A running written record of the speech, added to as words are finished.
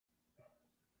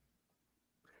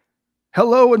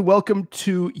Hello and welcome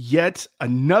to yet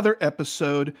another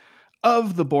episode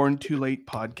of the Born Too Late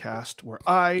podcast, where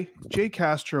I, Jay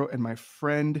Castro, and my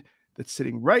friend that's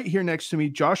sitting right here next to me,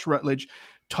 Josh Rutledge,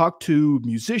 talk to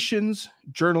musicians,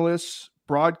 journalists,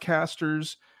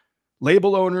 broadcasters,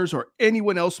 label owners, or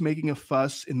anyone else making a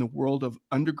fuss in the world of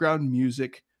underground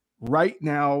music right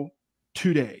now,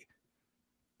 today.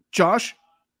 Josh,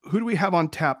 who do we have on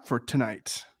tap for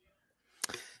tonight?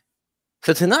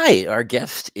 So tonight, our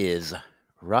guest is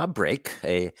Rob Brake,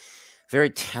 a very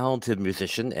talented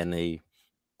musician and a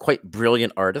quite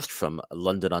brilliant artist from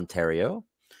London, Ontario,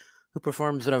 who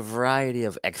performs in a variety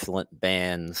of excellent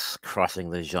bands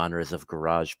crossing the genres of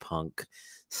garage punk,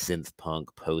 synth punk,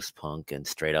 post-punk, and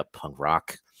straight-up punk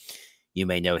rock. You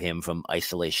may know him from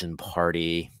Isolation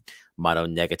Party,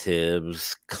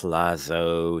 Mononegatives,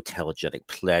 Klazo, Telegenic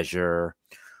Pleasure,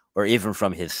 or even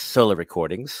from his solo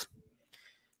recordings.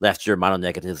 Last year,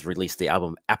 Mononegatives released the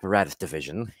album Apparatus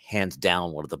Division, hands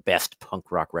down one of the best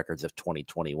punk rock records of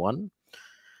 2021.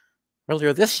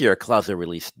 Earlier this year, Klazo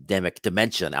released Demic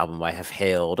Dementia, an album I have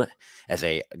hailed as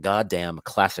a goddamn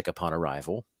classic upon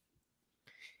arrival.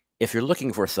 If you're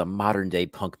looking for some modern-day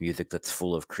punk music that's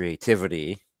full of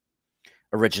creativity,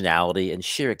 originality, and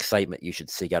sheer excitement, you should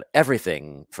seek out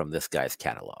everything from this guy's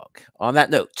catalog. On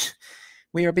that note,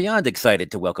 we are beyond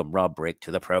excited to welcome Rob Brake to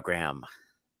the program.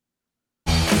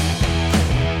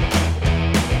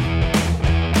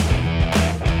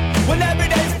 When every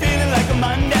day's feeling like a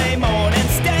Monday morning,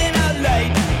 staying out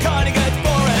late, kinda gets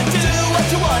boring. Do what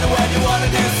you wanna when you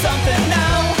wanna do something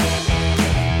now.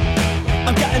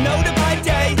 I'm getting older by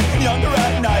day, younger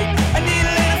at night. I need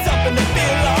a little something to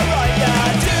feel alright.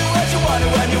 Yeah, do what you wanna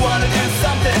when you wanna do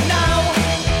something now.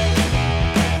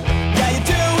 Yeah, you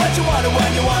do what you wanna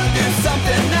when you wanna do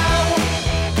something now.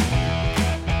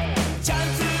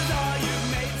 Chances are you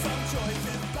made some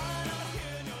choices, but I don't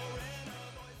hear no inner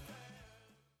voice.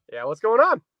 Yeah, what's going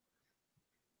on?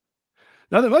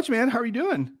 Nothing much, man. How are you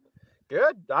doing?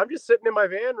 Good. I'm just sitting in my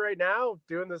van right now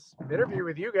doing this interview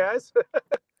with you guys.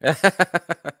 Yeah,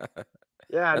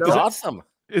 That's no, awesome.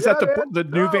 Is yeah, that man. the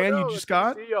new van you it's just good to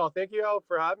got? see y'all. Thank you all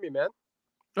for having me, man.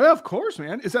 Yeah, of course,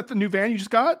 man. Is that the new van you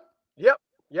just got? Yep.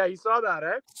 Yeah, you saw that,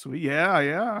 eh? Sweet.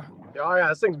 Yeah. Oh yeah,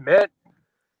 this thing's mint.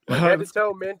 Like head to That's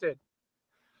toe minted.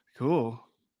 cool.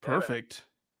 Yeah, man. Perfect.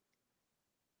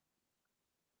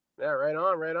 Yeah, right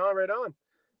on.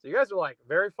 So you guys are like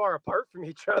very far apart from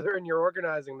each other, and you're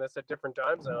organizing this at different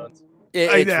time zones.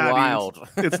 It's Yeah, it is. wild.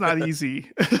 It's not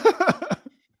easy.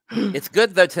 It's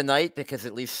good, though, tonight, because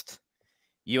at least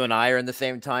you and I are in the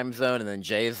same time zone, and then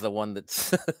Jay is the one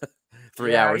that's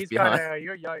 3 Yeah, hours he's behind. kind of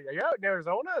you're out in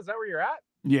Arizona. Is that where you're at?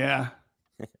 Yeah.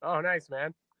 Oh, nice,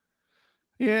 man.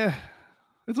 Yeah.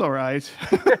 It's all right.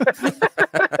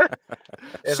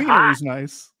 It's Scenery's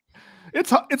nice.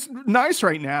 It's nice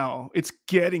right now. It's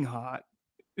getting hot.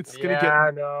 It's gonna get.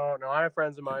 Yeah, no. I have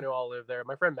friends of mine who all live there.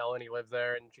 My friend Melanie lives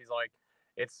there, and she's like,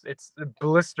 it's the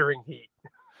blistering heat.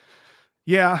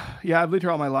 Yeah. I've lived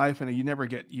here all my life, and you never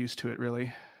get used to it,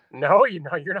 really. No, you're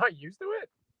not used to it.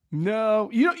 No,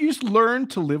 you just learn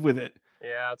to live with it.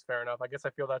 Yeah, that's fair enough. I guess I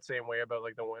feel that same way about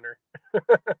like the winter.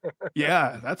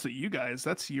 Yeah, that's what you guys.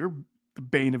 That's the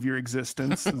bane of your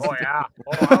existence. Oh yeah.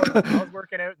 I was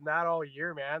working out in that all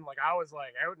year, man. Like I was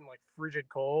like out in like frigid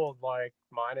cold, like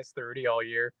 -30 all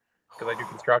year because I do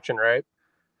construction, right?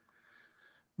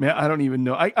 Man, I don't even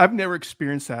know. I've never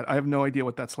experienced that. I have no idea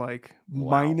what that's like.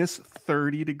 Wow.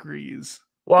 -30 degrees.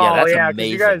 Well, that's yeah,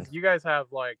 because amazing. you guys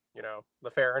have like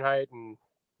the Fahrenheit, and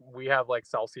we have like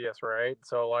Celsius, right?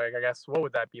 So like I guess what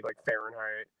would that be like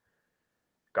Fahrenheit?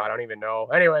 God, I don't even know.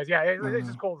 Anyways, yeah, it's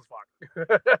just cold as fuck.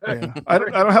 Yeah, I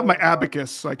don't have my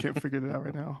abacus, so I can't figure it out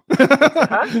right now.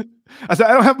 I said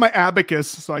I don't have my abacus,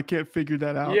 so I can't figure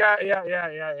that out. Yeah.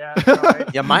 No,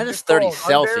 Yeah, minus it's 30 cold,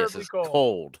 Celsius unbearably is cold.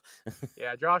 cold.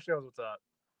 Yeah, Josh knows what's up.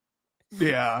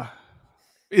 Yeah.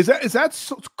 Is that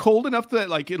so cold enough that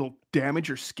like it'll damage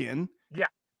your skin? Yeah.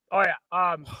 Oh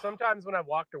yeah. Sometimes when I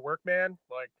walk to work, man,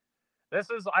 like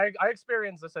I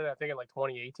experienced this I think in like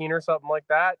 2018 or something like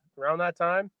that. Around that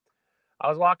time, I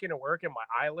was walking to work and my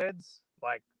eyelids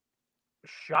like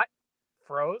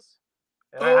froze,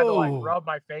 and I had to like rub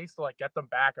my face to like get them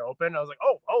back open. I was like,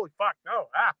 oh, holy fuck, no,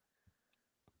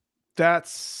 That's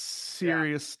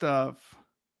serious stuff.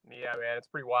 Yeah, man, it's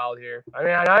pretty wild here. I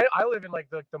mean, I live in like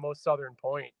the most southern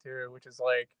point too, which is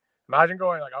like, imagine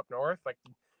going like up north, like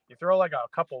you throw like a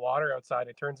cup of water outside,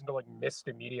 it turns into like mist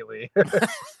immediately.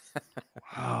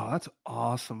 Wow, that's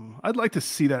awesome. I'd like to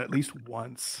see that at least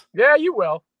once. Yeah, you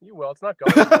will. It's not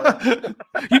going.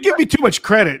 You give me too much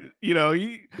credit.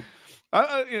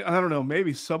 I don't know.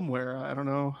 Maybe somewhere. I don't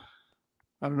know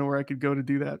where I could go to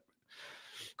do that.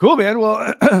 Cool, man.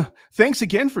 Well, thanks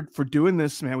again for doing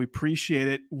this, man. We appreciate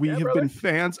it. We have brother. been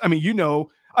fans. I mean,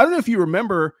 I don't know if you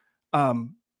remember,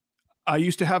 I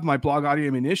used to have my blog Audio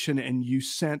Ammunition, and you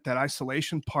sent that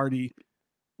Isolation Party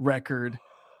record.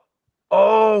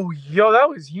 Oh, yo, that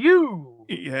was you.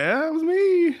 Yeah, it was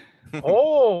me.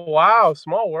 Oh, wow.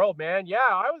 Small world, man. Yeah,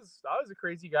 I was a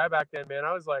crazy guy back then, man.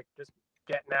 I was like just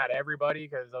getting at everybody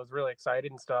because I was really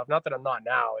excited and stuff. Not that I'm not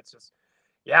now. It's just,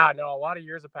 yeah, no, a lot of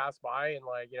years have passed by, and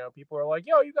like, people are like,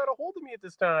 yo, you got a hold of me at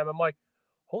this time. I'm like,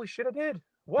 holy shit, I did.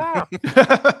 Wow.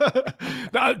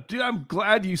 No, dude, I'm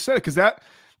glad you said it, because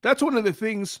that's one of the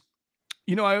things,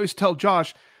 I always tell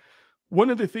Josh, one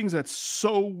of the things that's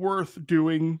so worth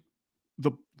doing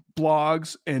the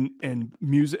blogs and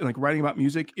music, like writing about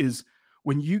music, is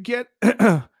when you get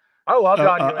I love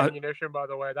Audio Ammunition, by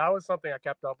the way. That was something I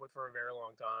kept up with for a very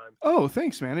long time. Oh,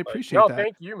 thanks, man. I appreciate no, that.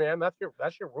 thank you, man.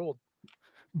 That's your rule.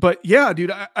 But yeah,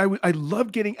 dude, I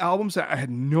loved getting albums that I had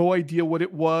no idea what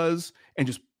it was and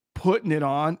just putting it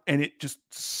on, and it just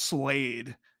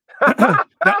slayed.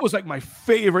 That was like my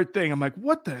favorite thing. I'm like,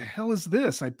 what the hell is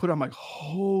this? I put on, like,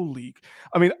 holy.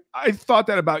 I mean, I thought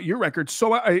that about your record.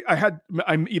 So I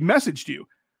messaged you.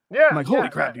 Yeah. I'm like, holy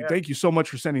crap, dude. Thank you so much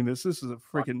for sending this. This is a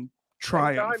freaking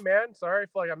triumph. Anytime, man. Sorry if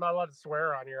I'm not allowed to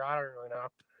swear on here. I don't really know.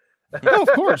 No,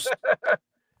 of course.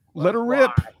 Let her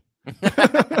rip.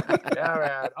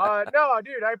 Yeah, man. No,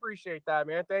 dude, I appreciate that,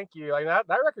 man. Thank you. Like that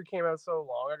record came out so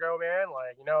long ago, man.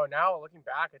 Like, now looking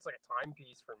back, it's like a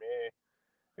timepiece for me.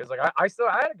 Because like I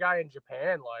had a guy in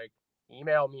Japan like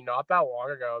email me not that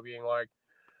long ago being like,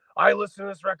 I listen to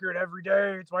this record every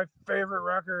day. It's my favorite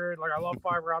record. Like, I love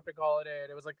Fiber Optic Holiday. And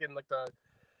it was like in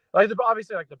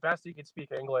obviously like the best he could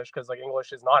speak English, because like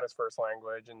English is not his first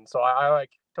language. And so I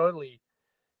like totally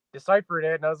deciphered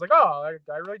it, and I was like, oh,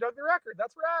 I really dug the record.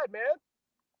 That's rad, man.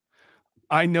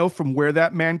 I know from where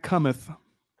that man cometh.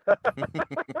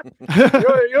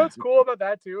 What's cool about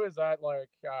that too is that like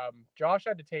Josh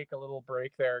had to take a little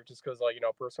break there just because like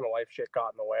personal life shit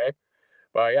got in the way.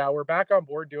 But yeah, we're back on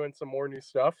board doing some more new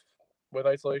stuff with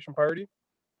Isolation Party,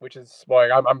 which is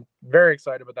like I'm very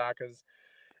excited about that, because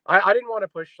I didn't want to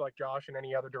push like Josh in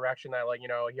any other direction that like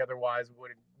he otherwise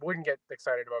wouldn't get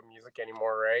excited about music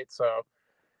anymore, right? So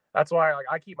that's why like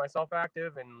I keep myself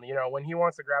active, and when he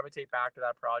wants to gravitate back to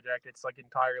that project, it's like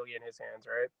entirely in his hands,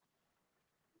 right?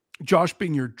 Josh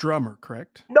being your drummer,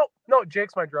 correct? No,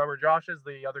 Jake's my drummer. Josh is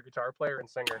the other guitar player and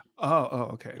singer. Oh,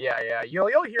 okay. Yeah. You'll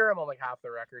hear him on like half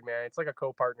the record, man. It's like a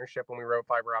co-partnership when we wrote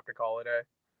Fiber Optic Holiday.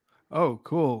 Oh,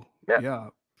 cool. Yeah.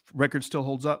 Record still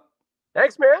holds up.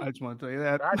 Thanks, man. I just want to tell you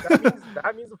that.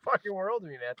 That means the fucking world to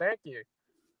me, man. Thank you.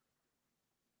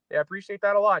 Yeah, I appreciate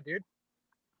that a lot, dude.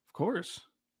 Of course.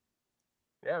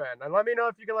 Yeah, man. And let me know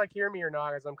if you can like hear me or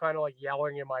not, because I'm kind of like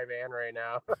yelling in my van right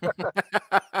now.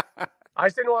 I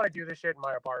just didn't want to do this shit in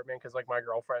my apartment because like my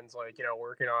girlfriend's like,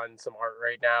 working on some art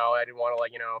right now. I didn't want to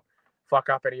like, fuck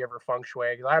up any of her feng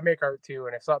shui, because I make art too.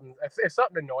 And if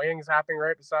something annoying is happening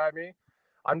right beside me,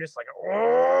 I'm just like,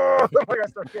 oh, like I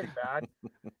start getting mad.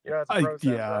 It's a process,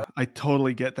 right? I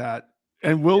totally get that.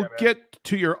 And we'll get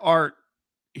to your art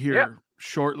here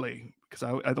shortly, because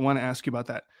I want to ask you about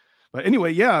that. But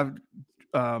anyway,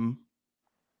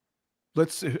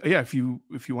 let's if you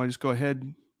want to just go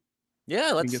ahead.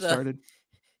 Yeah, let's get started.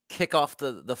 Kick off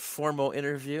the formal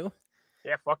interview.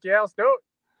 Yeah, fuck yeah, let's do it.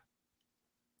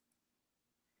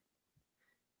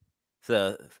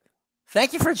 So,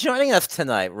 thank you for joining us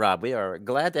tonight, Rob. We are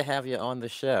glad to have you on the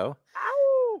show.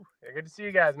 Ow! Yeah, good to see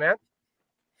you guys, man.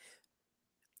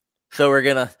 So we're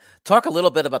gonna talk a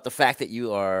little bit about the fact that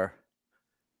you are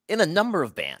in a number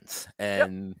of bands,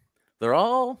 and they're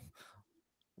all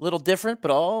a little different,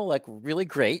 but all like really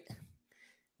great.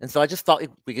 And so I just thought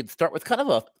we could start with kind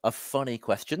of a funny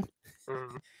question.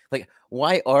 Mm-hmm. Like,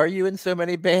 why are you in so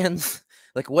many bands?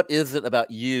 Like, what is it about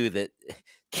you that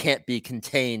can't be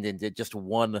contained into just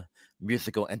one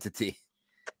musical entity?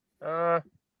 To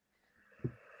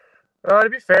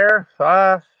be fair,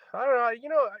 I don't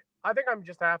know. I think I'm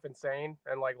just half insane,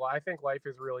 and like I think life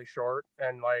is really short,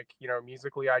 and like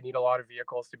musically, I need a lot of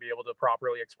vehicles to be able to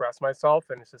properly express myself,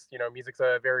 and it's just music's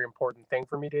a very important thing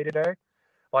for me day to day.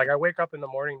 Like I wake up in the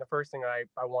morning, the first thing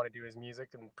I want to do is music,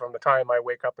 and from the time I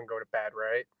wake up and go to bed,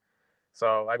 right?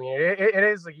 So I mean, it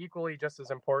is like equally just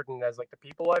as important as like the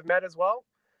people I've met as well.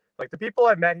 Like the people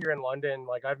I've met here in London,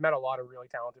 like I've met a lot of really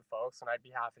talented folks, and I'd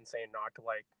be half insane not to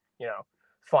like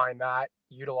find that,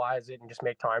 utilize it, and just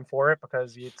make time for it,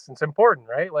 because it's important,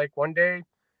 right? Like one day,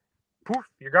 poof,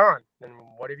 you're gone, and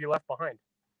what have you left behind?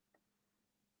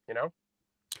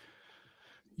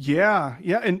 Yeah,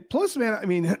 and plus, man, I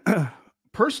mean,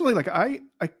 personally, like I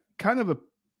kind of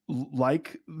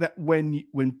like that when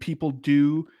people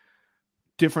do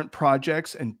different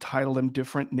projects and title them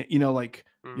different, like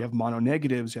you have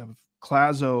Mononegatives, you have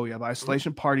Klazo, you have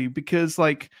Isolation Party, because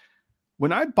like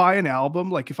when I buy an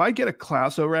album, like if I get a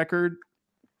Klazo record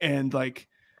and like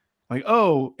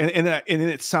oh, and then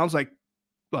it sounds like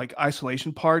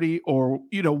Isolation Party or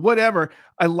whatever,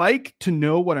 I like to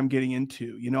know what I'm getting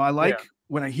into. I like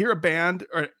when I hear a band,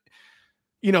 or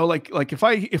like if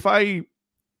I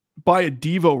buy a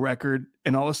Devo record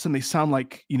and all of a sudden they sound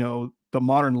like the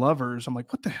Modern Lovers, I'm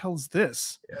like, what the hell is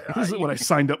this? This isn't what I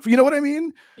signed up for. You know what I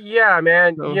mean? Yeah,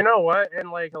 man. So, you know what?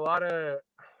 And like a lot of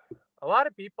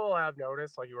people have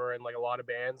noticed, like, you were in like a lot of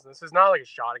bands. This is not like a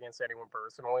shot against anyone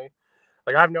personally.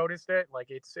 Like, I've noticed it.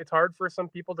 Like, it's hard for some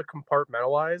people to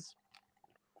compartmentalize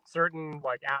certain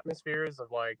like atmospheres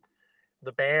of like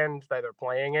the band that they're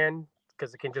playing in,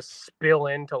 because it can just spill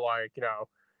into like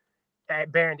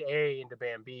band A into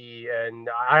band B, and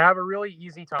I have a really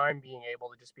easy time being able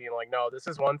to just be like, no, this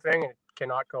is one thing and it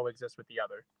cannot coexist with the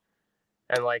other.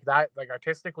 And like that, like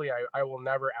artistically, I will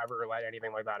never ever let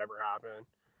anything like that ever happen.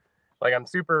 Like, I'm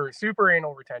super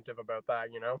anal retentive about that,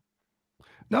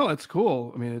 no, it's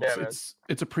cool. I mean, Yeah, man.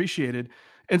 it's appreciated.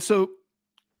 And so,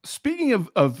 speaking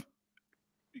of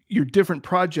your different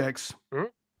projects,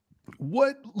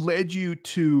 what led you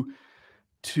to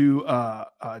do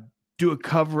a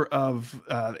cover of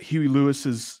Huey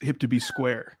Lewis's "Hip to Be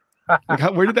Square"?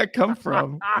 Like, where did that come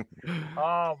from?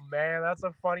 Oh man, that's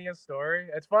the funniest story.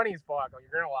 It's funny as fuck. Like,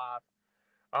 you're gonna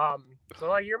laugh. So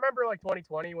like, you remember like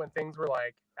 2020 when things were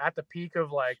like at the peak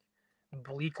of like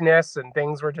bleakness and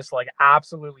things were just like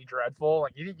absolutely dreadful.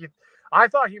 Like, I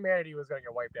thought humanity was gonna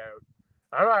get wiped out.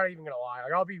 I'm not even gonna lie.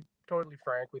 Like, I'll be totally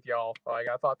frank with y'all. Like,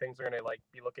 I thought things were gonna like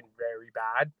be looking very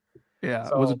bad. Yeah,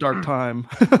 So, it was a dark time.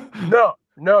 No,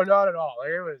 not at all. Like,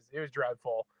 it was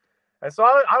dreadful. And so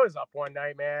I was up one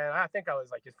night, man. I think I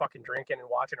was like just fucking drinking and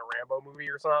watching a Rambo movie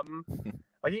or something.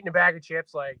 Like, eating a bag of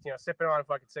chips, like, sipping on a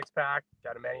fucking 6-pack,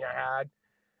 got a many I had.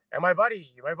 And my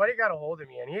buddy got a hold of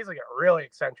me, and he's like a really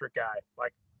eccentric guy.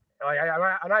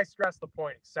 I stress the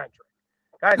point, eccentric.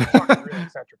 Guy's a fucking really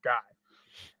eccentric guy.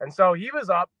 And so he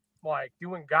was up, like,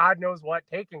 doing God knows what,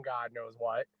 taking God knows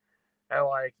what. And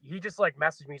like, he just like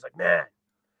messaged me. He's like, man,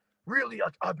 really,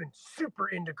 like, I've been super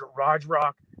into garage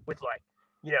rock with like,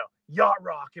 yacht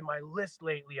rock in my list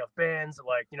lately of bands.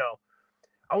 Like,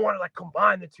 I want to like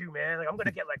combine the two, man. Like, I'm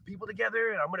gonna get like people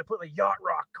together and I'm gonna put like yacht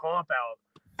rock comp out.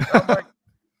 And I'm like,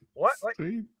 what? Like,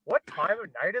 what time of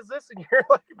night is this? And you're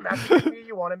like messaging me,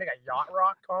 you want to make a yacht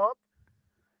rock comp?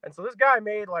 And so this guy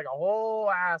made like a whole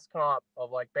ass comp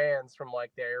of like bands from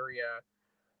like the area,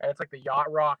 and it's like the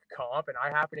yacht rock comp, and I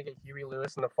happen to get Huey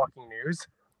Lewis in the fucking news.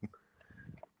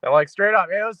 And like, straight up,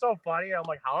 it was so funny. I'm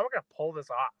like, how am I gonna pull this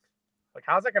off? Like,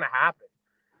 how's that gonna happen?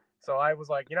 So I was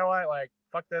like, you know what? Like,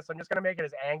 fuck this. I'm just gonna make it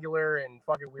as angular and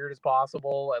fucking weird as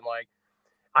possible. And like,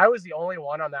 I was the only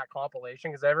one on that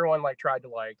compilation because everyone like tried to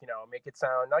like, make it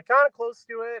sound like kind of close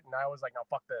to it. And I was like, no,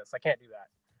 fuck this. I can't do that.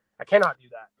 I cannot do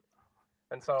that.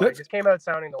 And so it just came out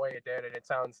sounding the way it did, and it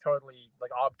sounds totally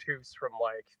like obtuse from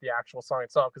like the actual song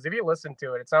itself. Because if you listen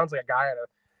to it, it sounds like a guy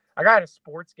at a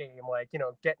sports game, like,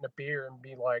 getting a beer and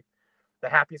be like the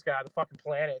happiest guy on the fucking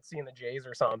planet, seeing the Jays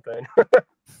or something.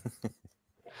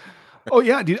 Oh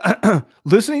yeah, dude.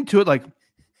 Listening to it, like,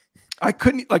 I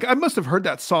couldn't, like, I must have heard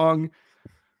that song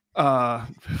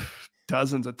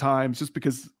dozens of times just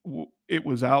because it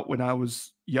was out when I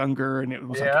was younger, and it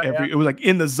was it was like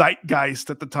in the zeitgeist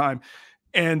at the time.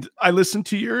 And I listened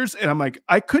to yours, and I'm like,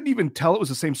 I couldn't even tell it was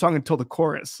the same song until the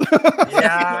chorus.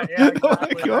 Yeah, exactly. Like, I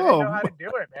didn't know how to do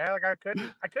it, man. Like, I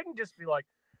couldn't just be like,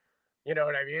 you know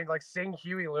what I mean? Like, sing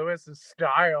Huey Lewis's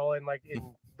style and like in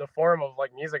the form of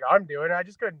like music I'm doing. I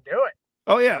just couldn't do it.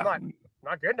 Oh yeah, I'm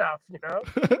not good enough,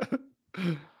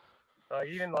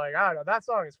 even like, I don't know. That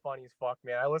song is funny as fuck,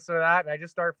 man. I listen to that and I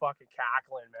just start fucking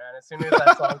cackling, man. As soon as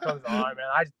that song comes on, man,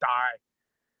 I just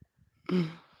die.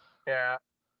 Yeah.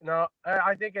 No,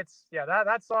 I think it's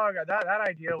that song, that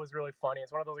idea was really funny.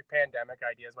 It's one of those like pandemic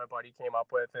ideas my buddy came up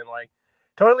with, and like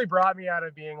totally brought me out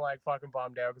of being like fucking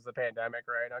bummed out because of the pandemic,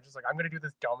 right? And I was just like, I'm gonna do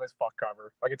this dumb as fuck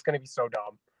cover. Like, it's gonna be so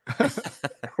dumb.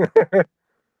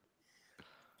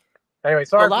 Anyway,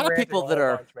 sorry. A lot of people that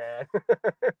are bunch, man.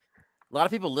 a lot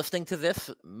of people listening to this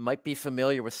might be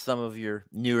familiar with some of your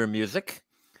newer music.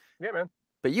 Yeah, man.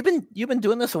 But you've been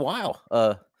doing this a while.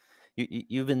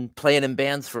 You've been playing in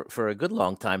bands for a good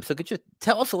long time. So could you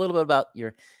tell us a little bit about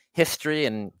your history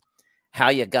and how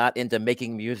you got into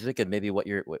making music, and maybe what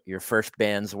your first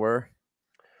bands were?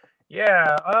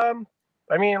 Yeah.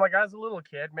 I mean, like, as a little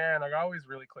kid, man, like, I always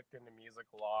really clicked into music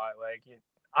a lot. Like,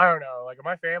 I don't know, like,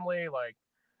 my family, like,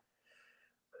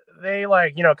 they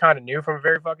like, you know, kind of knew from a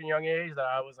very fucking young age that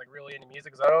I was like really into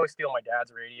music, because I'd always steal my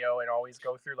dad's radio and always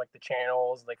go through like the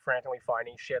channels, like frantically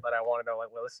finding shit that I wanted to like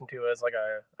listen to as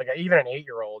even an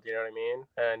 8-year-old, you know what I mean?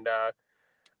 And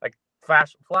like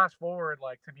flash forward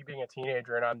like to me being a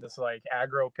teenager, and I'm this like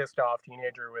aggro, pissed off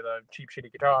teenager with a cheap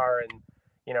shitty guitar, and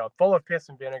you know, full of piss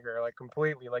and vinegar, like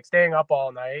completely like staying up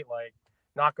all night, like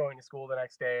not going to school the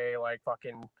next day, like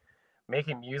fucking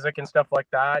making music and stuff like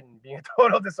that, and being a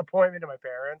total disappointment to my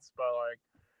parents. But like,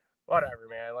 whatever,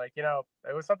 man. Like, you know,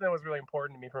 it was something that was really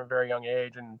important to me from a very young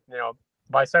age. And you know,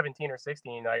 by 17 or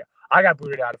 16, I got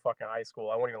booted out of fucking high school.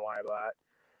 I won't even lie about that.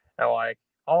 And like,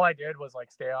 all I did was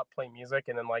like stay up, play music,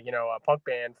 and then like, you know, a punk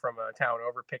band from a town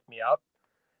over picked me up,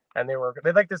 and they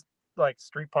like this like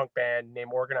street punk band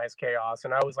named Organized Chaos,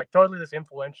 and I was like totally this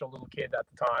influential little kid at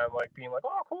the time, like being like,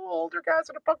 oh cool, older guys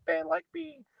in a punk band like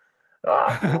me.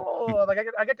 Oh, cool. Like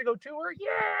I get to go tour.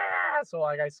 Yeah. So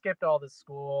like I skipped all this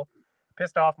school,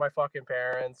 pissed off my fucking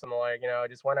parents, and like, you know, I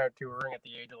just went out touring at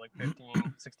the age of like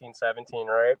 15, 16, 17,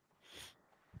 right?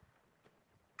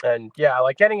 And yeah,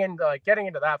 like getting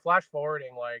into that, flash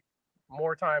forwarding, like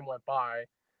more time went by,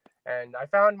 and I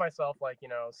found myself like, you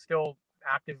know, still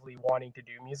actively wanting to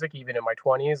do music even in my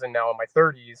 20s and now in my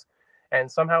 30s. And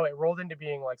somehow it rolled into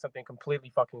being like something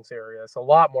completely fucking serious, a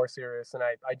lot more serious. And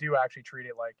I do actually treat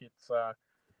it like it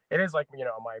is like, you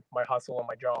know, my hustle and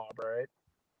my job, right?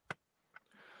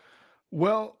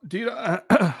 Well, dude,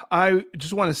 I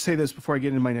just want to say this before I get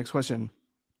into my next question.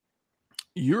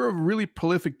 You're a really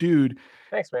prolific dude.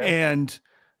 Thanks, man. And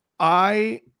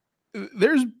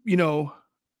there's, you know,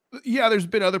 yeah, there's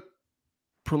been other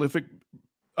prolific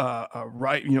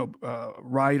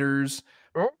writers,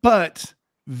 but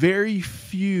very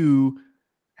few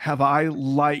have I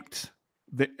liked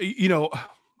that, you know,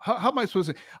 how am I supposed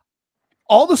to say?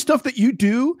 All the stuff that you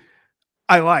do,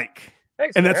 I like.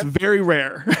 Thanks, and man. that's very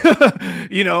rare.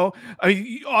 You know, I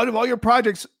mean, out of all your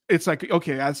projects, it's like,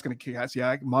 okay, that's gonna kick ass.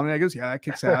 Yeah, Mononegatives, yeah, that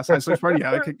kicks ass. I Search Party,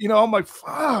 yeah, that kick, you know, I'm like,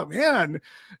 oh man,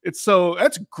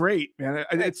 that's great, man.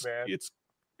 Thanks, man.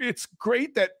 It's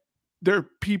great that there are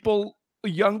people,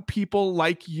 young people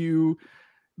like you,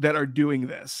 that are doing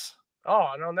this.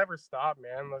 Oh, and I'll never stop,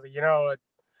 man. You know,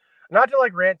 not to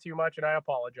like rant too much, and I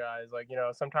apologize. Like, you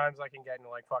know, sometimes I can get into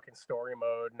like fucking story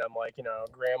mode, and I'm like, you know,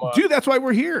 grandma. Dude, that's why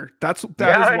we're here. That is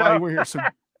why we're here. So, no,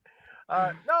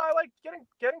 I like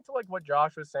getting to like what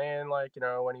Josh was saying. Like, you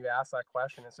know, when he asked that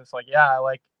question, it's just like, yeah,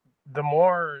 like the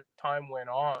more time went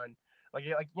on, like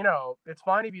you know, it's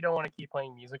fine if you don't want to keep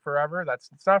playing music forever. It's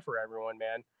not for everyone,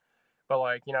 man. But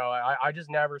like, you know, I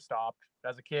just never stopped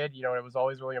as a kid. You know, it was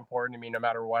always really important to me, no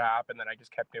matter what happened, that I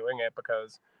just kept doing it,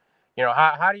 because you know,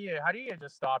 how do you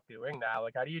just stop doing that?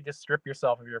 Like, how do you just strip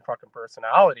yourself of your fucking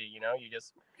personality? You know, you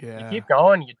keep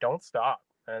going, you don't stop.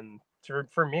 And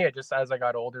for me, it just, as I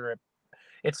got older,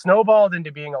 it snowballed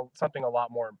into being something a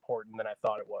lot more important than I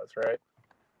thought it was, right?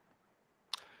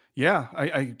 Yeah,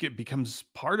 it becomes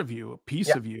part of you, a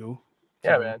piece of you.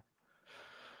 Yeah, man.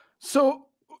 So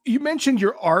you mentioned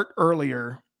your art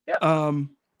earlier. Yeah.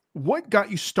 What got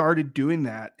you started doing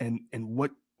that, and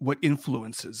what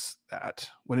influences that?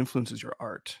 What influences your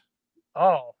art?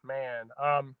 Oh man.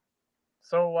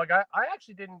 So like I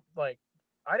actually didn't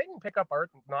pick up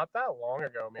art not that long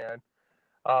ago, man.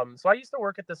 So I used to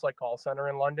work at this like call center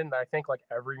in London that I think like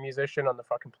every musician on the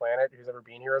fucking planet who's ever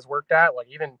been here has worked at. Like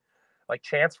even like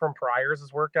Chance from Priors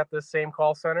has worked at this same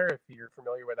call center, if you're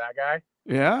familiar with that guy.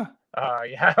 Yeah.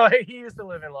 Yeah, like he used to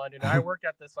live in London. I worked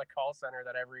at this like call center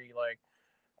that every like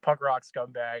punk rock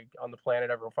scumbag on the planet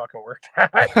ever fucking worked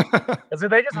at. So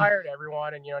they just hired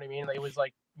everyone, and you know what I mean? Like, it was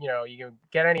like, you know, you can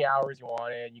get any hours you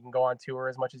wanted, you can go on tour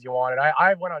as much as you wanted.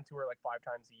 I went on tour like 5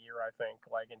 times a year, I think,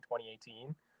 like in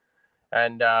 2018.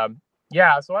 And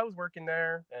yeah, so I was working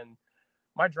there, and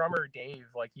my drummer Dave,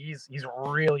 like he's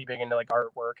really big into like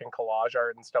artwork and collage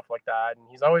art and stuff like that, and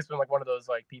he's always been like one of those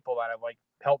like people that have like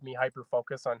helped me hyper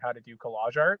focus on how to do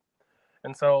collage art.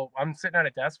 And so I'm sitting at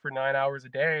a desk for 9 hours a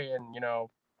day, and you know,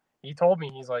 he told me,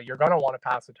 he's like, you're gonna want to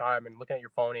pass the time, and looking at your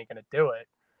phone ain't gonna do it.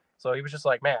 So he was just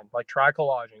like, man, like try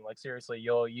collaging, like seriously,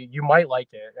 you might like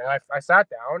it. And I sat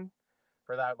down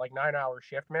for that like 9-hour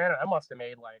shift, man, and I must have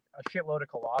made like a shitload of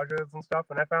collages and stuff,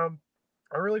 and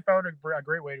I really found a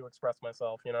great way to express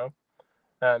myself, you know.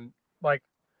 And like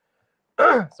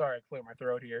sorry, I cleared my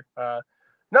throat here.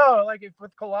 No, like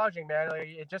with collaging, man, like,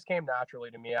 it just came naturally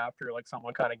to me after like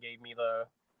someone kind of gave me the,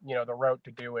 you know, the route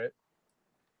to do it.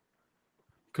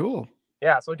 Cool.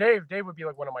 Yeah, so Dave would be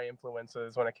like one of my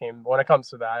influences when it comes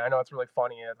to that. I know it's really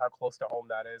funny how close to home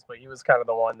that is, but he was kind of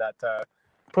the one that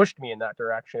pushed me in that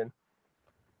direction.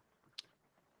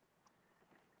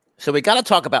 So we got to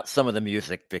talk about some of the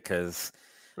music, because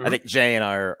I think Jay and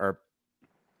I are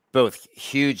both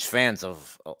huge fans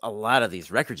of a lot of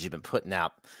these records you've been putting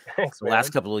out. Thanks, The man.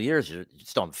 last couple of years. You're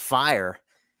just on fire.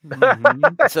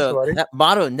 That's So funny. that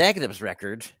Mononegatives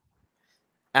record,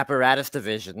 Apparatus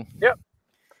Division. Yep.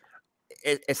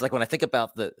 It's like when I think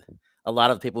about a lot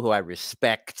of the people who I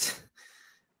respect,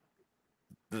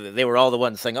 they were all the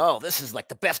ones saying, "Oh, this is like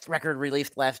the best record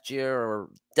released last year, or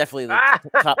definitely the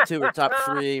top 2 or top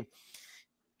 3."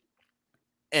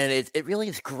 And it really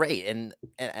is great, and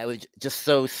I was just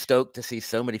so stoked to see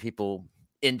so many people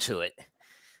into it.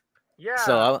 Yeah.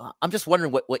 So I'm just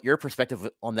wondering what your perspective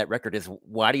on that record is.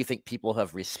 Why do you think people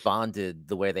have responded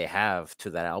the way they have to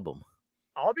that album?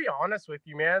 I'll be honest with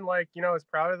you, man. Like, as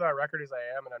proud of that record as I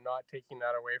am, and I'm not taking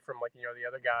that away from like, the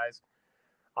other guys.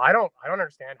 I don't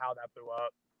understand how that blew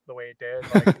up the way it did.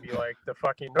 Like, to be like the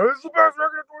fucking, no, this is the best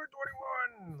record of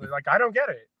 2021. Like, I don't get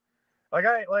it. Like,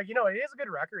 it is a good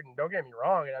record, and don't get me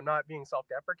wrong, and I'm not being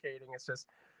self-deprecating. It's just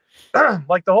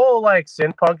like the whole like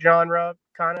synth punk genre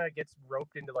kind of gets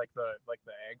roped into like the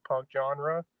egg punk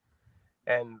genre.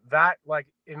 And that, like,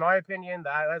 in my opinion,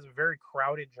 that's a very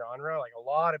crowded genre. Like, a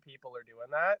lot of people are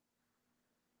doing that.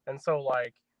 And so,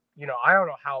 like, I don't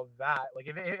know how that, like,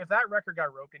 if that record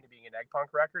got roped into being an egg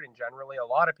punk record, and generally a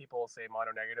lot of people will say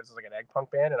Mononegatives is like an egg punk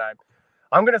band, and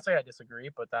I'm going to say I disagree,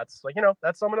 but that's, like,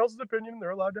 that's someone else's opinion. They're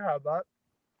allowed to have that.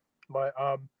 But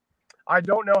I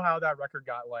don't know how that record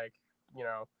got, like,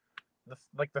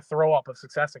 the throw up of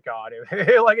success it got.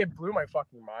 It blew my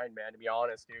fucking mind, man, to be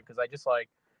honest, dude, because I just, like,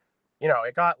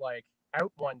 it got like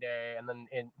out one day, and then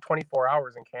in 24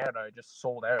 hours in Canada, it just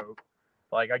sold out.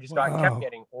 Like, I just kept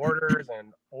getting orders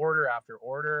and order after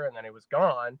order, and then it was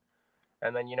gone.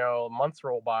 And then, months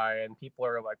roll by, and people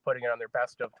are like putting it on their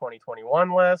best of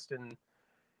 2021 list. And,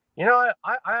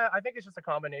 I think it's just a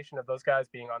combination of those guys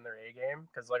being on their A game,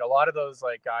 because like a lot of those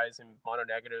like guys in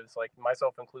Mononegatives, like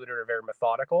myself included, are very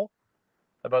methodical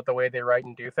about the way they write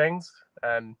and do things.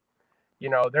 And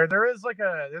there is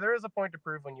a point to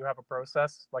prove when you have a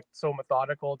process like so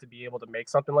methodical to be able to make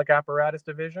something like Apparatus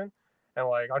Division. And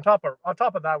like on top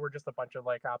of that, we're just a bunch of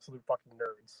like absolute fucking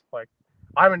nerds. Like,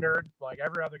 I'm a nerd, like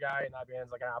every other guy in that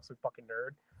band's like an absolute fucking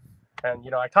nerd. And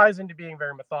it ties into being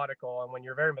very methodical. And when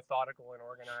you're very methodical and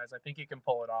organized, I think you can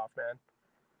pull it off, man.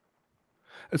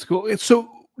 That's cool. So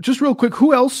just real quick,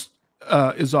 who else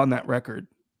is on that record?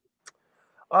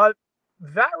 That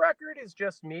record is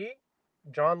just me,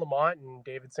 John Lamont, and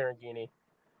David Serengini.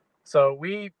 So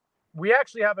we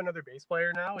actually have another bass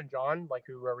player now, and John, like,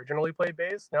 who originally played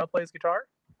bass, now plays guitar,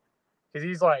 because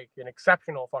he's like an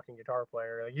exceptional fucking guitar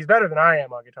player. Like, he's better than I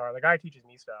am on guitar. The guy teaches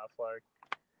me stuff. Like,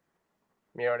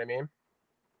 you know what I mean?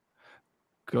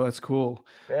 Cool. That's cool.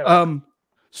 Yeah,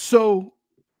 so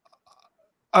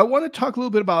I want to talk a little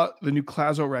bit about the new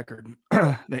Klazo record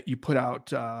that you put out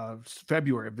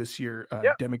February of this year,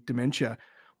 Demic Dementia.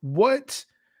 What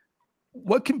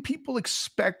can people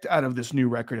expect out of this new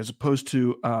record as opposed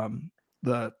to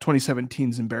the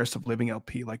 2017's Embarrassed of Living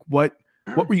LP? Like, what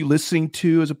were you listening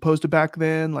to as opposed to back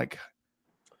then? Like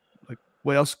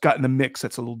what else got in the mix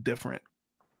that's a little different?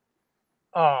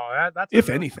 Oh, that's if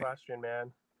a anything question,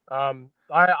 man.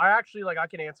 I actually, like, I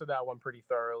can answer that one pretty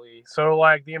thoroughly. So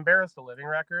like the Embarrassed of Living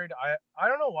record, I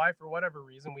don't know why, for whatever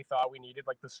reason, we thought we needed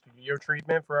like the studio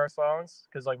treatment for our songs,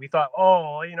 because like we thought,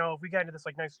 if we get into this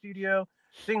like nice studio,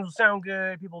 things will sound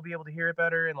good, people will be able to hear it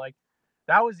better. And like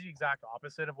that was the exact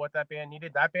opposite of what that band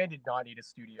needed. That band did not need a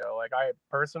studio. Like, I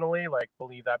personally like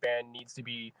believe that band needs to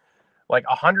be like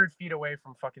 100 feet away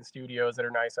from fucking studios that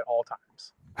are nice at all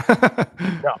times.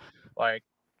 No, like,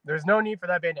 there's no need for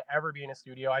that band to ever be in a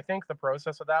studio. I think the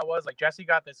process of that was like Jesse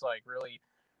got this like really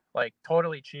like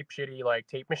totally cheap, shitty like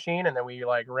tape machine, and then we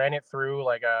like ran it through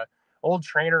like a old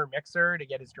Trainer mixer to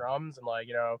get his drums, and like,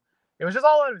 it was just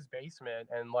all in his basement,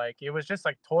 and like it was just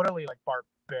like totally like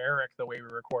barbaric the way we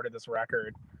recorded this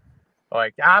record,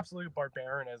 like absolute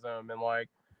barbarianism. And like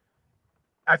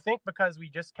I think because we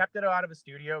just kept it out of a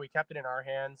studio, we kept it in our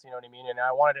hands, you know what I mean? And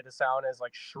I wanted it to sound as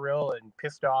like shrill and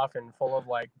pissed off and full of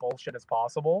like bullshit as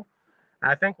possible.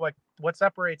 And I think like what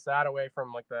separates that away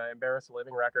from like the Embarrassed of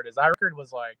Living record is that record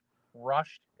was like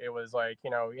rushed. It was like,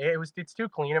 it's too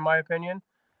clean in my opinion.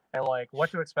 And like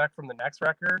what to expect from the next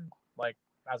record, like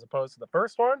as opposed to the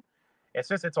first one,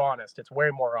 it's honest. It's way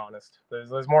more honest.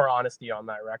 There's more honesty on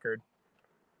that record.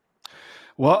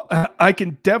 Well, I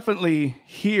can definitely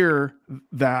hear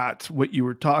that what you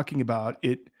were talking about.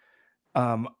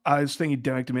 I was thinking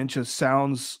Demic Dementia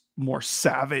sounds more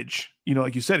savage.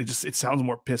 Like you said, it sounds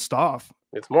more pissed off.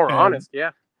 It's more honest,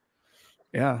 yeah.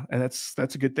 Yeah, and that's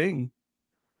a good thing.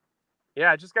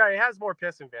 Yeah, it has more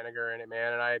piss and vinegar in it,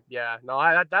 man. And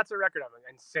that's a record I'm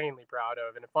insanely proud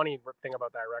of. And a funny thing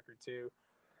about that record too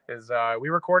is we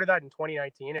recorded that in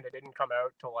 2019 and it didn't come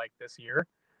out till like this year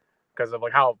because of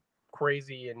like how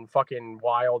crazy and fucking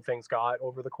wild things got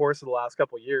over the course of the last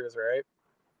couple of years, right?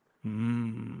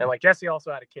 And like Jesse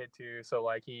also had a kid too, so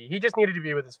like he just needed to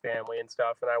be with his family and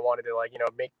stuff. And I wanted to like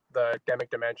make the endemic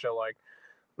dementia like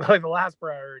the last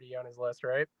priority on his list,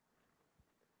 right?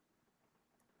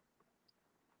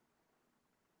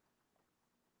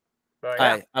 But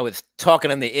yeah, I was talking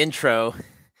in the intro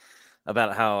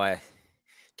about how I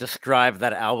described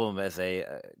that album as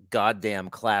a goddamn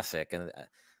classic, and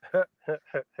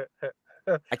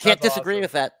I can't disagree awesome.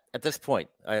 with that at this point.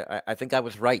 I think I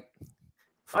was right.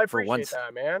 I For appreciate once,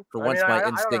 that, man. for I once, mean, my I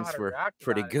don't know how instincts to were react to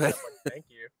pretty that good. except, like, thank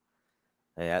you.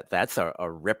 Yeah, that's a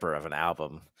ripper of an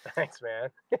album. Thanks, man.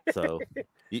 So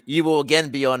you will again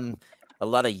be on a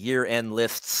lot of year-end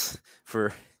lists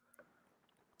for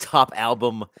top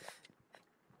album.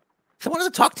 So I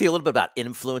wanted to talk to you a little bit about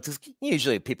influences.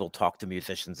 Usually people talk to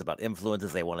musicians about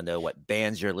influences. They want to know what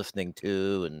bands you're listening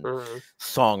to and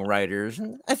songwriters.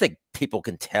 And I think people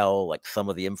can tell like some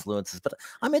of the influences, but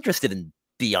I'm interested in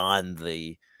beyond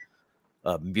the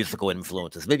musical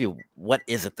influences. Maybe what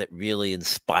is it that really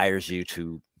inspires you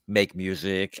to make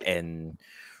music and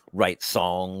write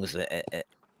songs and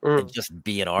just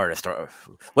be an artist? Or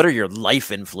what are your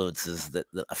life influences that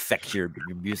affect your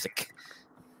music?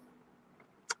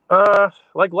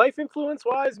 Like life influence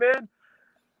wise, man,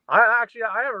 I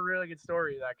have a really good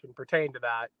story that can pertain to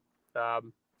that.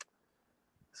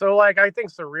 So like I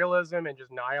think surrealism and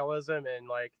just nihilism and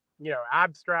like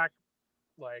abstract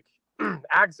like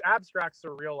abstract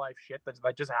surreal life shit that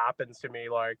just happens to me,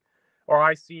 like, or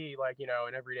I see like in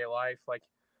everyday life, like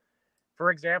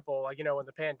for example, like when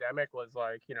the pandemic was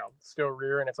like still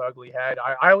rearing its ugly head,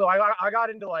 I got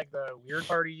into like the weird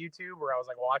part of YouTube where I was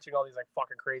like watching all these like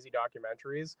fucking crazy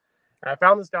documentaries, and I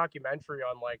found this documentary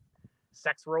on like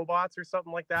sex robots or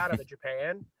something like that out of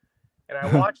Japan, and I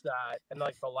watched that, and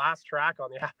like the last track on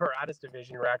the Apparatus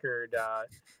Division record,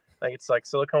 like it's like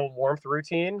Silicone Warmth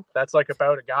Routine. That's like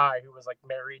about a guy who was like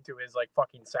married to his like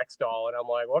fucking sex doll, and I'm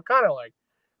like, what kind of like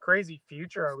crazy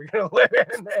future are we gonna live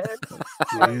in, man?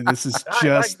 Dude, this is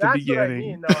just the that's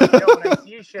beginning. what I mean, though. When I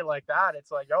see shit like that,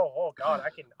 it's like, oh god, I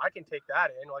can take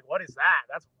that in. Like, what is that?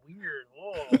 That's weird.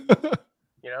 Whoa.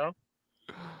 you know?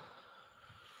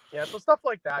 Yeah, so stuff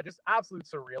like that, just absolute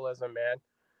surrealism, man.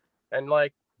 And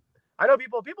like, I know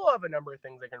people have a number of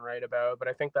things they can write about, but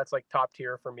I think that's like top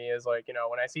tier for me is like,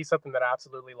 when I see something that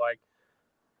absolutely like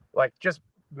just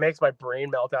makes my brain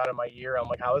melt out of my ear, I'm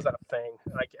like, how is that a thing?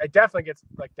 Like, it definitely gets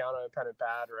like down on a pen and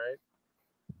pad, right?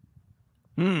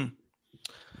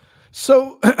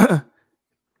 So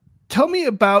tell me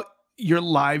about your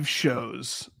live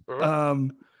shows.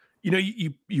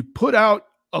 You put out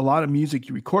a lot of music,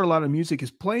 you record a lot of music. Is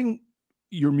playing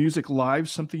your music live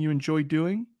something you enjoy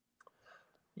doing?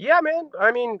 Yeah, man.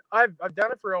 I mean, I've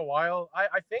done it for a while.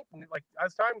 I think like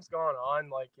as time's gone on,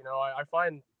 like, I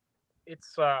find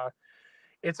it's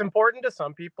important to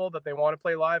some people that they want to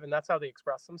play live and that's how they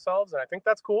express themselves. And I think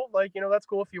that's cool. Like, that's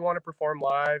cool if you want to perform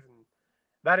live, and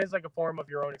that is like a form of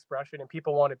your own expression, and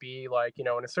people want to be like, in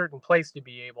a certain place to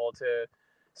be able to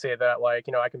say that, like,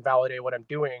 I can validate what I'm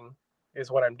doing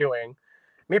is what I'm doing.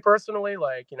 Me personally,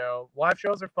 like, live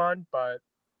shows are fun, but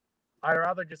I'd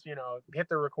rather just, hit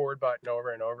the record button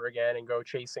over and over again and go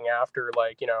chasing after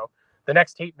like, the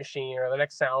next tape machine or the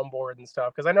next soundboard and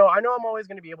stuff. Cause I know I'm always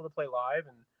going to be able to play live,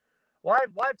 and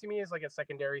live to me is like a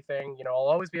secondary thing. I'll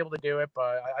always be able to do it.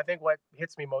 But I think what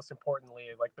hits me most importantly,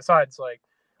 like besides like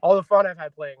all the fun I've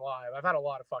had playing live, I've had a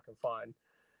lot of fucking fun.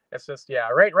 It's just, yeah,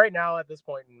 right now at this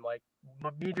point in like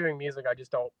me doing music, I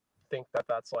just don't think that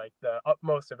that's like the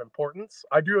utmost of importance.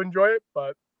 I do enjoy it,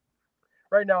 but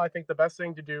right now I think the best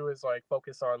thing to do is like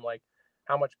focus on like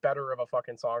how much better of a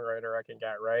fucking songwriter I can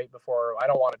get, right? Before I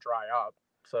don't want to dry up.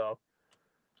 So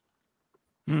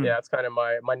yeah, it's kind of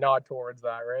my nod towards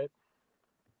that, right?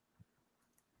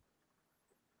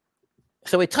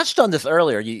 So we touched on this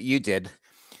earlier. You did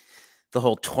the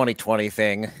whole 2020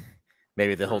 thing,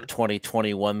 maybe the whole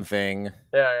 2021 thing.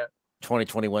 Yeah.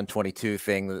 2021-22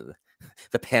 thing,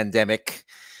 the pandemic,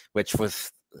 which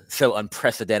was so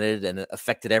unprecedented and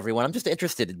affected everyone. I'm just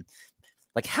interested in,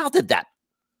 like, how did that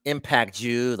impact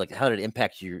you? Like, how did it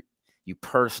impact you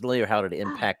personally, or how did it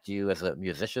impact you as a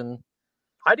musician?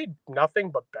 I did nothing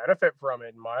but benefit from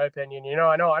it, in my opinion.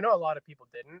 I know a lot of people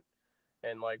didn't,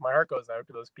 and like my heart goes out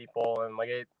to those people. And like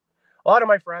a lot of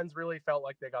my friends really felt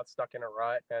like they got stuck in a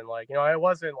rut, and like I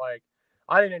wasn't like,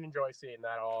 I didn't enjoy seeing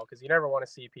that at all, because you never want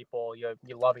to see people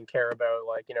you love and care about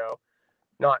like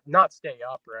not stay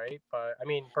up, right? But I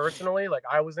mean, personally, like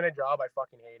I was in a job I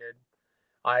fucking hated.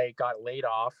 I got laid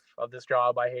off of this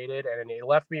job I hated, and it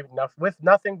left me with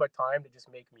nothing but time to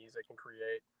just make music and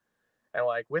create. And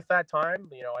like with that time,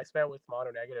 I spent with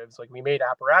Mononegatives. Like we made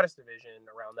Apparatus Division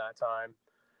around that time,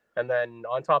 and then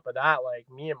on top of that, like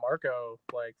me and Marco,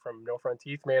 like from No Front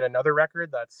Teeth, made another record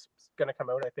that's gonna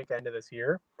come out, I think, end of this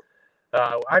year.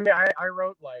 I mean, I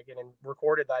wrote like and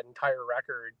recorded that entire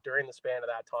record during the span of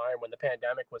that time when the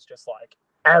pandemic was just like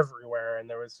everywhere, and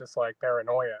there was just like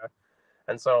paranoia.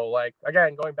 And so, like,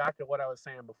 again, going back to what I was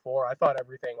saying before, I thought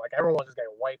everything, like, everyone was just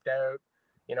getting wiped out.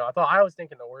 I was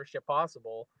thinking the worst shit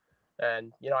possible.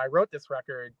 And, I wrote this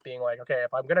record being like, okay,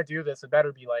 if I'm going to do this, it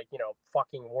better be, like,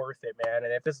 fucking worth it, man.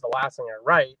 And if this is the last thing I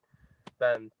write,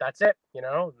 then that's it,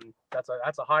 And that's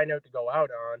a high note to go out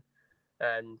on.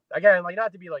 And again, like,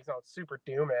 not to be, like, super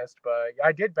doomist, but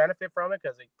I did benefit from it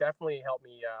because it definitely helped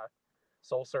me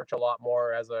soul search a lot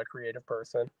more as a creative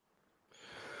person.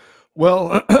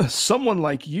 Well, someone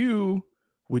like you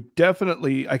would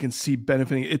definitely, I can see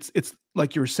benefiting. It's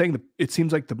like you were saying, it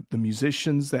seems like the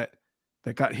musicians that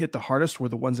got hit the hardest were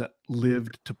the ones that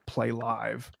lived to play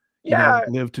live. Yeah,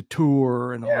 lived to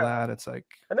tour and all that. It's like,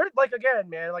 and they're like, again,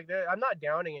 man, like I'm not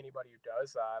downing anybody who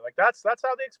does that. Like that's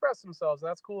how they express themselves, and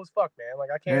that's cool as fuck, man. Like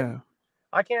I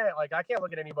can't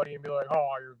look at anybody and be like, oh,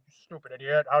 you're a stupid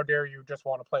idiot. How dare you just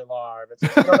want to play live? It's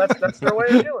just, that's their way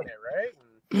of doing it, right?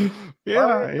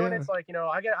 And it's like,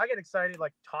 I get excited,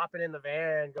 like topping in the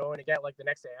van, going to get like the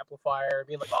next amplifier,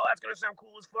 being like, oh, that's gonna sound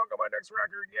cool as fuck on my next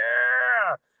record,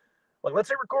 yeah. Like let's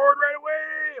hit record right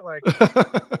away, like.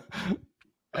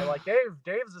 And like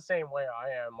Dave's the same way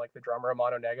I am, like the drummer of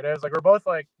Mononegatives. Like we're both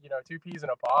like, two peas in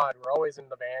a pod. We're always in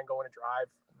the van going to drive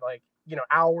like,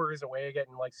 hours away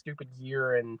getting like stupid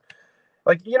gear and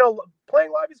like,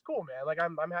 playing live is cool, man. Like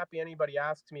I'm happy anybody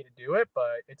asks me to do it,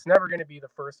 but it's never going to be the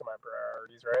first of my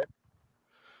priorities, right?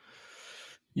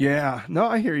 Yeah. No,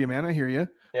 I hear you, man. I hear you.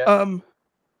 Yeah.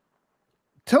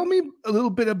 Tell me a little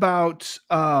bit about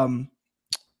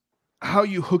how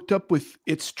you hooked up with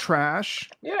It's Trash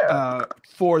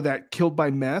for that Killed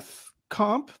by Meth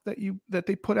comp that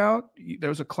they put out. There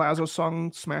was a Klazo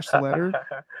song, Smash the Letter.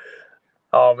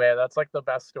 Oh man, that's like the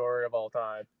best story of all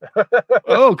time.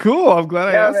 Oh, cool. I'm glad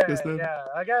I asked this then. Yeah.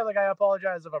 Again, like I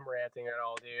apologize if I'm ranting at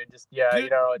all, dude. Just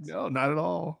dude, it's no, not at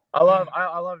all. I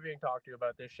love being talked to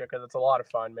about this shit because it's a lot of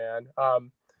fun, man.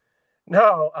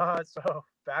 So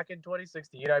back in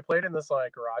 2016, I played in this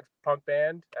like garage punk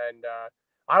band, and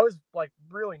I was like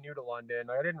really new to London.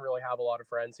 I didn't really have a lot of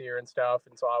friends here and stuff.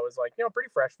 And so I was like, pretty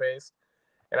fresh faced.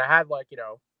 And I had like,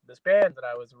 this band that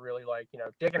I was really like,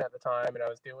 digging at the time, and I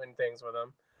was doing things with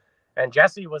them. And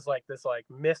Jesse was like this like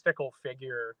mystical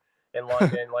figure in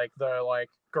London, like the like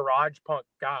garage punk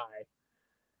guy.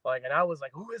 Like, and I was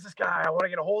like, who is this guy? I want to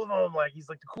get a hold of him. Like, he's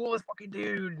like the coolest fucking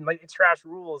dude. And like, It's Trash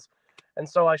rules. And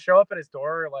so I show up at his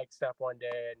door, like step one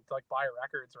day and like buy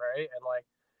records. Right. And like,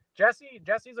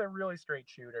 Jesse's a really straight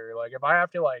shooter. Like if I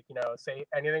have to like, say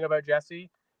anything about Jesse,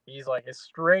 he's like as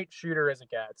straight shooter as it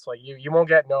gets. Like you won't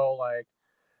get no, like,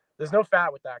 there's no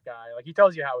fat with that guy. Like he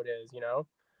tells you how it is,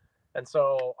 And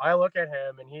so I look at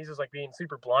him and he's just like being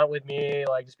super blunt with me,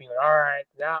 like just being like, all right,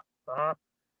 yeah, all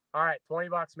right,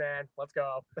 $20, man, let's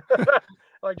go.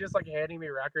 Like just like handing me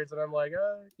records, and I'm like,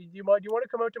 do you want to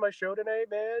come out to my show tonight,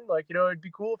 man? Like, it'd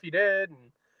be cool if you did.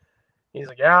 And he's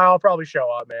like, yeah, I'll probably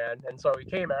show up, man. And so he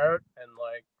came out, and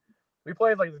like we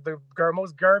played like the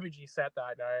most garbagey set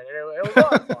that night. And it was a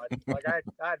lot of fun. Like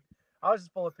I was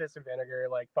just full of piss and vinegar,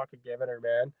 like fucking giving her,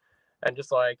 man. And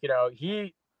just like,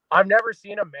 I've never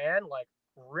seen a man like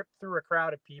rip through a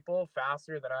crowd of people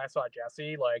faster than I saw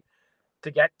Jesse, like to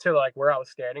get to like where I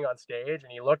was standing on stage.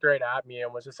 And he looked right at me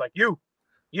and was just like, you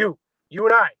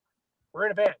and I, we're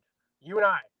in a band, you and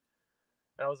I.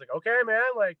 And I was like, okay, man,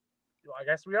 like, I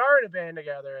guess we are in a band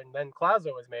together. And then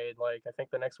Klazo was made, like, I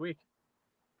think the next week.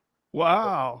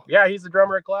 Wow. Yeah, he's the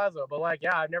drummer at Klazo. But like,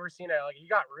 yeah, I've never seen it. Like, he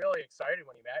got really excited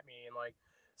when he met me and like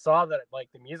saw that like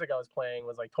the music I was playing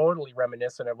was like totally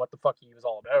reminiscent of what the fuck he was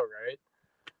all about, right?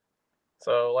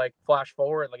 So like flash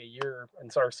forward like a year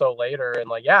and so later, and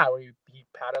like he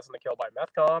had us in the Kill by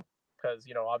Meth comp because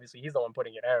obviously he's the one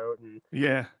putting it out, and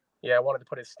I wanted to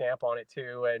put his stamp on it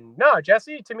too. And no,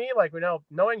 Jesse to me, like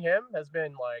knowing him has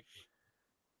been like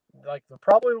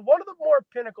probably one of the more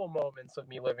pinnacle moments of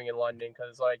me living in London,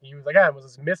 because like he was was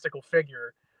this mystical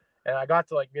figure, and I got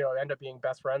to like end up being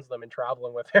best friends with him and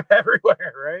traveling with him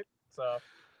everywhere, right? So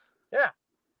yeah.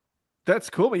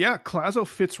 That's cool. But yeah, Klazo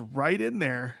fits right in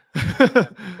there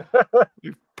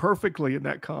perfectly in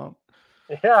that comp.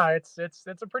 Yeah, it's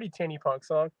a pretty tinny punk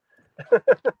song.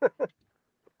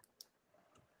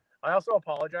 I also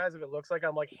apologize if it looks like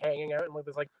I'm like hanging out in like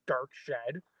this like dark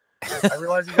shed. I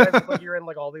realize you guys look like you're in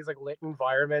like all these like lit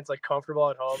environments, like comfortable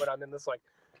at home, and I'm in this like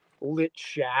lit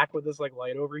shack with this like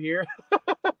light over here.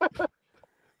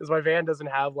 Because my van doesn't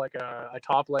have like a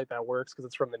top light that works because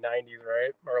it's from the 90s,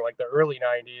 right? Or like the early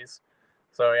 90s.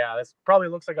 So yeah, this probably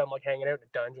looks like I'm like hanging out in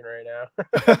a dungeon right now.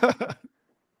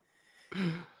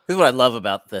 This is what I love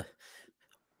about the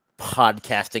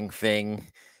podcasting thing.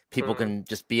 People can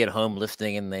just be at home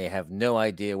listening and they have no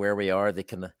idea where we are. They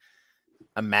can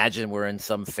imagine we're in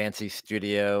some fancy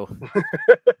studio.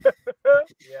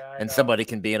 Yeah, and somebody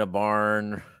can be in a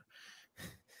barn.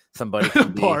 Somebody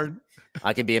can be Barn.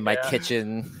 I can be in my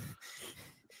kitchen.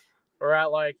 Or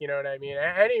at like, you know what I mean?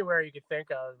 Anywhere you could think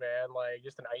of, man. Like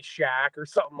just an ice shack or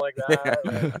something like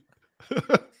that.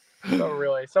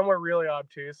 Like, somewhere really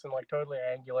obtuse and like totally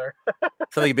angular.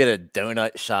 Somebody could be at a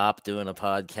donut shop doing a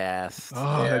podcast.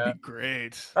 Oh, that'd be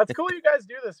great. That's cool you guys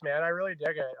do this, man. I really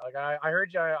dig it. Like I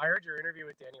heard your interview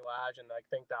with Dany Laj, and I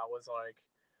think that was like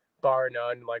bar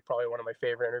none, like probably one of my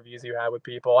favorite interviews you had with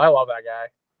people. I love that guy.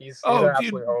 He's an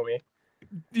absolute homie.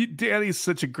 Danny's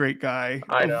such a great guy.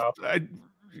 I know.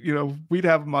 We'd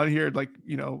have him on here like,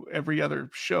 every other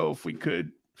show if we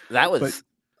could. That was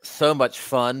so much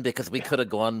fun because we could have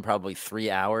gone probably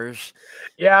 3 hours.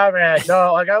 Yeah, man.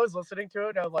 No, like I was listening to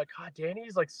it and I was like, God,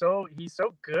 Danny's like he's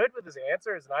so good with his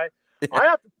answers, and I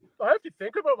have to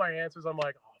think about my answers. I'm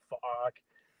like,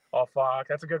 oh fuck,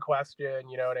 that's a good question.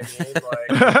 You know what I mean? Like,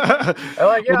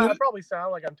 I probably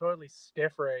sound like I'm totally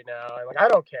stiff right now, and like I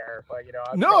don't care. Like,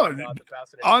 I'm not the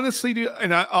best at honestly, dude,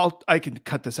 and I can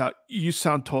cut this out. You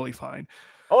sound totally fine.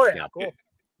 Oh yeah, cool.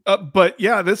 But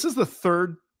yeah, this is the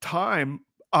third time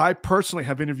I personally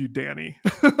have interviewed Dany.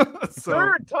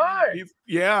 Third time?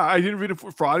 I interviewed him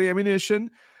for Audio Ammunition.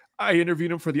 I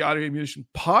interviewed him for the Audio Ammunition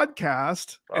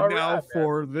podcast, and now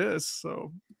for this.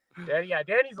 So,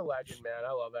 Danny's a legend, man.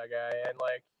 I love that guy, and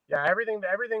like, everything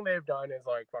they've done is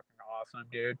like fucking awesome,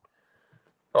 dude.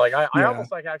 Like, I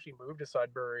almost like actually moved to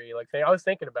Sudbury. Like, I was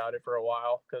thinking about it for a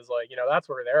while because, like, that's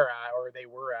where they're at, or they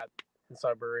were at in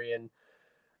Sudbury, and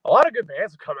a lot of good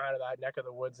bands have come out of that neck of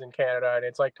the woods in Canada, and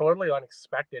it's like totally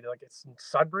unexpected. Like, it's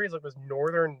Sudbury's like this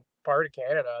northern part of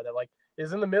Canada that like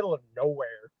is in the middle of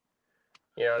nowhere.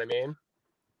 You know what I mean?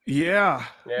 Yeah,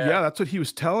 that's what he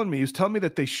was telling me. He was telling me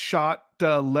that they shot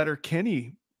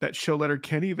Letterkenny, that show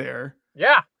Letterkenny there.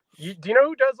 Yeah. Do you know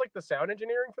who does like the sound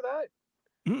engineering for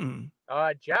that? Mm-mm.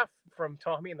 Jeff from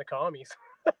Tommy and the Commies.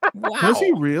 Wow. Was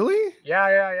he really?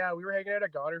 Yeah. We were hanging out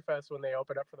at Gonnerfest when they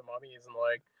opened up for the Mummies, and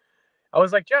like I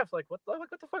was like, Jeff, like what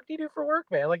the fuck do you do for work,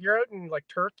 man? Like you're out in like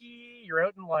Turkey, you're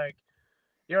out in like,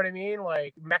 you know what I mean?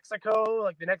 Like Mexico,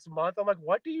 like the next month. I'm like,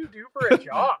 what do you do for a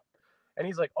job? And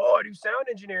he's like, oh, I do sound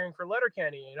engineering for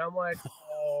Letterkenny. And I'm like,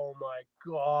 oh my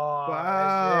God,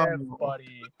 wow,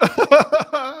 buddy.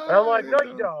 And I'm like, no,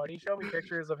 you don't. And he showed me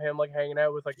pictures of him like hanging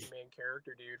out with like the main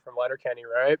character dude from Letterkenny,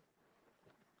 right?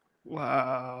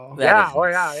 Wow.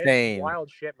 Insane. It's wild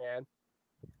shit, man.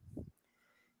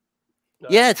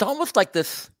 Yeah, it's almost like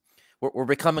this. We're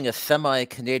becoming a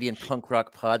semi-Canadian punk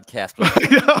rock podcast with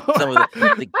some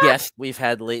of the guests we've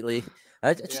had lately.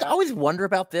 I just always wonder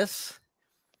about this.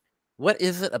 What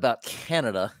is it about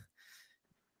Canada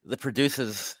that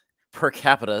produces per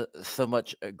capita so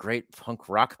much great punk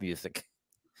rock music?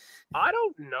 I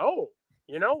don't know.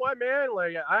 You know what, man?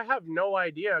 Like, I have no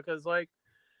idea because, like,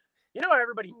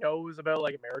 everybody knows about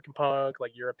like American punk,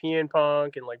 like European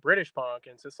punk, and like British punk,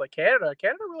 and it's just like Canada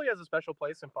really has a special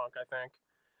place in punk, I think.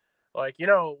 Like,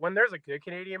 when there's a good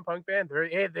Canadian punk band,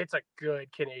 it's a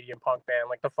good Canadian punk band.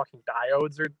 Like the fucking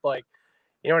Diodes are like,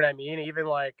 you know what I mean? Even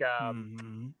like,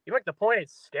 even like the Pointed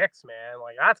Sticks, man.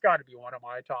 Like that's got to be one of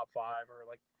my top 5. Or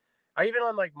like, I even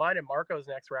on like mine and Marco's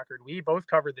next record, we both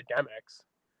covered the Demics.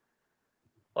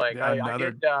 Like I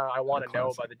did, I Want to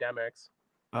Know by the Demics.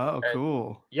 Oh,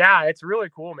 cool. Yeah, it's really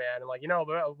cool, man. And like,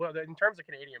 but in terms of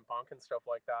Canadian punk and stuff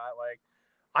like that, like,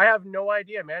 I have no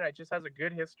idea, man. It just has a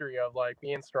good history of like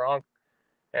being strong,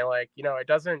 and like, it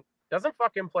doesn't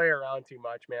fucking play around too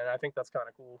much, man. I think that's kind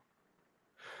of cool.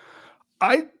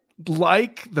 I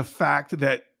like the fact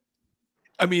that,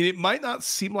 I mean, it might not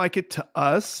seem like it to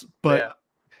us, but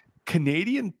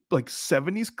Canadian, like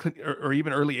 70s or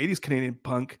even early 80s Canadian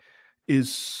punk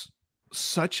is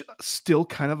such still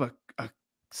kind of a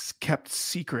kept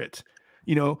secret,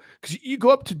 because you go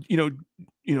up to,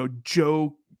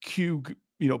 Joe Q,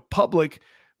 Public.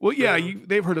 Well,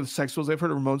 they've heard of the Sexuals. They've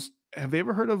heard of Ramones. Have they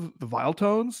ever heard of the Vile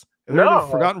Tones? Have you heard of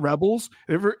No. Forgotten Rebels?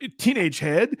 Ever Teenage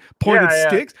Head, Pointed Yeah, yeah.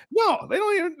 Sticks? No, they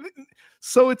don't even.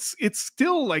 So it's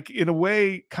still like in a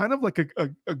way kind of like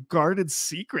a guarded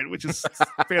secret, which is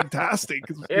fantastic.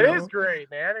 'cause, you It is know,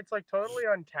 great, man. It's like totally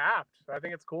untapped. I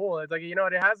think it's cool. It's like, you know,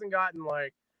 it hasn't gotten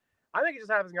like, I think it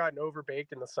just hasn't gotten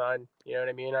overbaked in the sun. You know what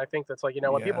I mean? I think that's like, you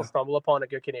know, when people Yeah. stumble upon a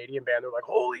good Canadian band, they're like,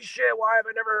 holy shit, why have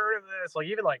I never heard of this? Like,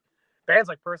 even like bands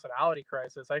like Personality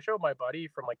Crisis. I showed my buddy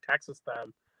from like Texas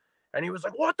them, and he was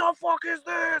like, what the fuck is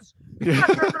this? Yeah.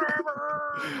 Best record I ever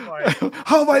heard. Like,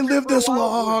 How have I Creature lived for a this while blew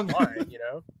his long? mind, you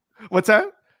know? What's that?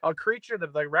 A Creature,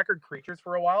 the record Creatures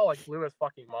for a while, like blew his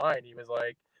fucking mind. He was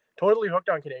like totally hooked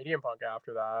on Canadian punk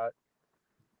after that.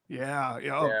 Yeah,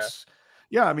 Yeah.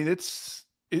 yeah. I mean, it's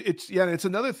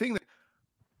another thing that,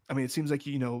 I mean, it seems like,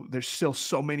 you know, there's still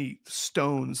so many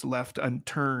stones left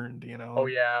unturned, you know. Oh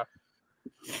yeah.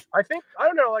 I think, I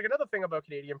don't know, like another thing about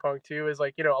Canadian punk too is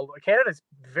like, you know, Canada's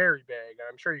very big.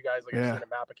 I'm sure you guys like have Yeah. seen a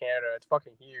map of Canada. It's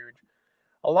fucking huge.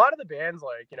 A lot of the bands,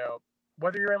 like, you know,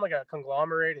 whether you're in like a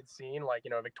conglomerated scene like, you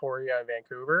know, Victoria and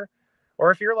Vancouver, or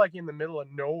if you're like in the middle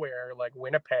of nowhere like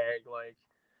Winnipeg, like,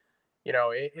 you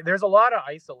know, there's a lot of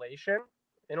isolation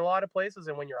in a lot of places,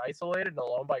 and when you're isolated and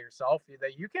alone by yourself,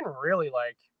 that you can really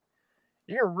like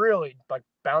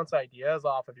bounce ideas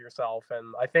off of yourself.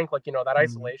 And I think like, you know, that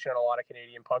isolation in a lot of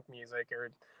Canadian punk music,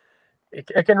 or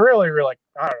it can really like,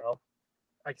 I don't know,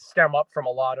 like stem up from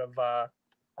a lot of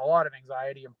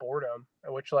anxiety and boredom,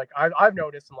 which like I've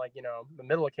noticed in like, you know, the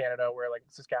middle of Canada, where like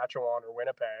Saskatchewan or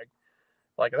Winnipeg,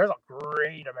 like there's a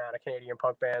great amount of Canadian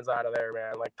punk bands out of there,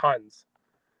 man, like tons.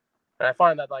 And I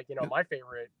find that, like, you know, my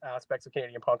favorite aspects of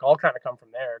Canadian punk all kind of come from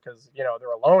there, because, you know,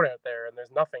 they're alone out there and there's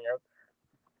nothing out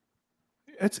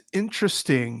there. It's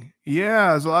interesting. Yeah,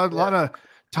 there's a lot of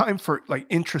time for like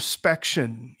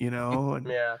introspection, you know, and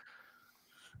Yeah.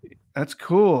 that's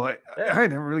cool. I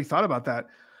never really thought about that.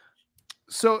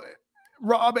 So,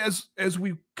 Rob, as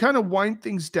we kind of wind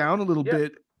things down a little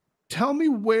bit, tell me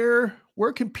where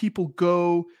can people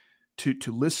go to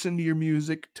listen to your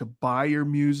music, to buy your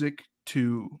music,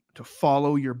 to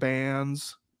follow your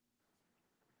bands?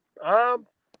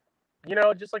 You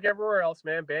know, just like everywhere else,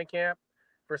 man, Bandcamp.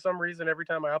 For some reason, every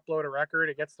time I upload a record,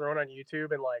 it gets thrown on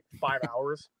YouTube in like 5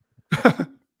 hours.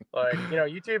 Like, you know,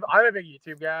 YouTube, I'm a big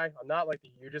YouTube guy. I'm not like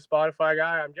the hugest Spotify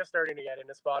guy. I'm just starting to get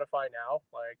into Spotify now.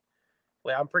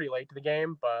 Like I'm pretty late to the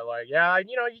game, but like, yeah,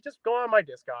 you know, you just go on my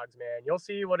Discogs, man. You'll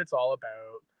see what it's all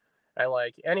about. And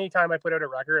like, anytime I put out a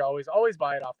record, always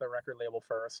buy it off the record label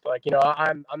first. Like, you know,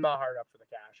 I'm not hard up for the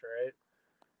cash, right?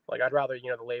 Like, I'd rather, you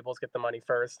know, the labels get the money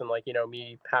first than like, you know,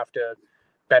 me have to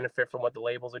benefit from what the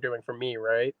labels are doing for me,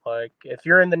 right? Like, if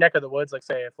you're in the neck of the woods, like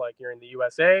say if like you're in the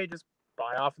USA, just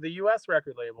buy off the US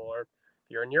record label, or if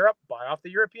you're in Europe, buy off the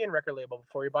European record label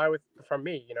before you buy from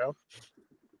me, you know?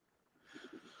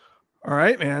 All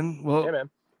right, man. Well, yeah, man.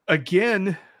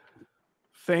 Again,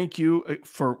 thank you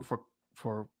for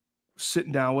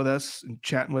sitting down with us and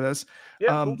chatting with us.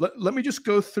 Yeah, cool. Let me just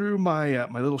go through my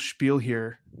my little spiel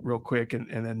here real quick, and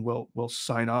then we'll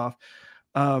sign off.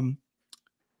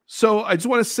 So I just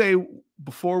want to say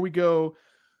before we go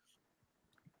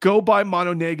buy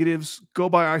Mononegatives, go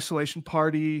buy Isolation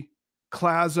Party,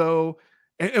 Klazo,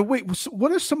 and wait,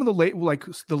 what are some of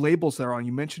the labels they're on?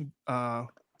 You mentioned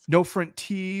No Front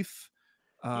Teeth.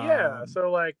 Yeah,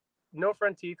 so like No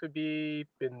Front Teeth would be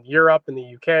in Europe and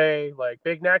the UK. Like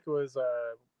Big Neck was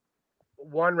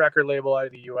one record label out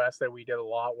of the US that we did a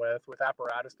lot with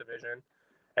Apparatus Division,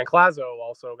 and Klazo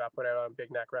also got put out on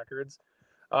Big Neck Records.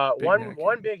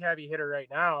 One big heavy hitter right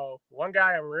now, one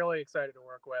guy I'm really excited to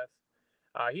work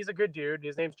with. He's a good dude.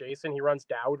 His name's Jason. He runs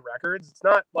Dowd Records. It's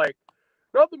not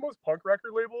the most punk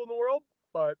record label in the world,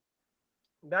 but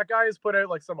that guy has put out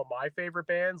like some of my favorite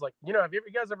bands. Like, you know, have you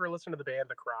guys ever listened to the band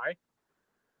The Cry?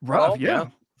 Rough, yeah,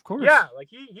 of course. Yeah, like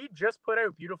he just put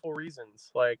out Beautiful Reasons,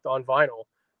 like on vinyl.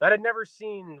 That had never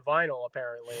seen vinyl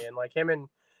apparently, and like him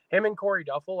and Corey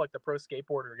Duffel, like the pro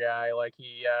skateboarder guy, like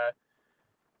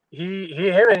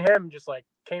him and him just like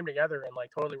came together and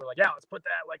like totally were like, yeah, let's put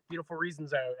that like Beautiful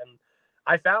Reasons out. And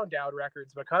I found Dowd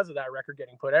Records because of that record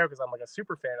getting put out, because I'm like a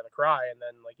super fan of The Cry. And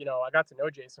then like, you know, I got to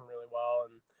know Jason really well,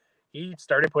 and he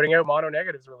started putting out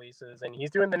Mononegatives releases, and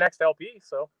he's doing the next LP.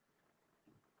 So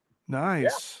nice.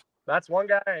 Yeah, that's one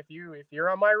guy. If you're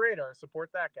on my radar,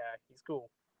 support that guy. He's cool.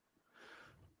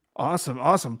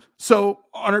 Awesome. So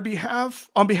on behalf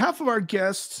of our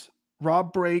guests,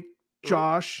 Rob Brake,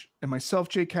 Josh, and myself,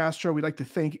 Jay Castro, we'd like to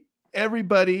thank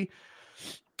everybody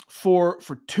for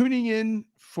tuning in,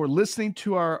 for listening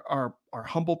to our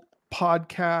humble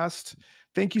podcast.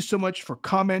 Thank you so much for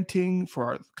commenting,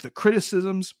 for the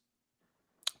criticisms.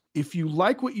 If you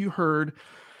like what you heard,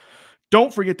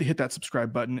 Don't forget to hit that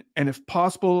subscribe button. And if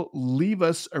possible, leave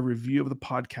us a review of the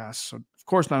podcast. So, of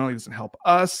course, not only does it help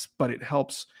us, but it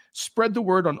helps spread the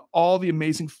word on all the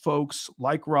amazing folks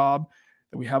like Rob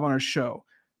that we have on our show.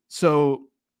 So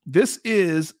this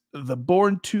is the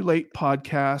Born Too Late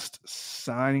podcast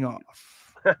signing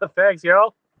off. Thanks,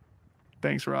 yo.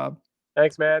 Thanks, Rob.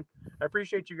 Thanks, man. I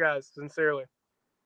appreciate you guys sincerely.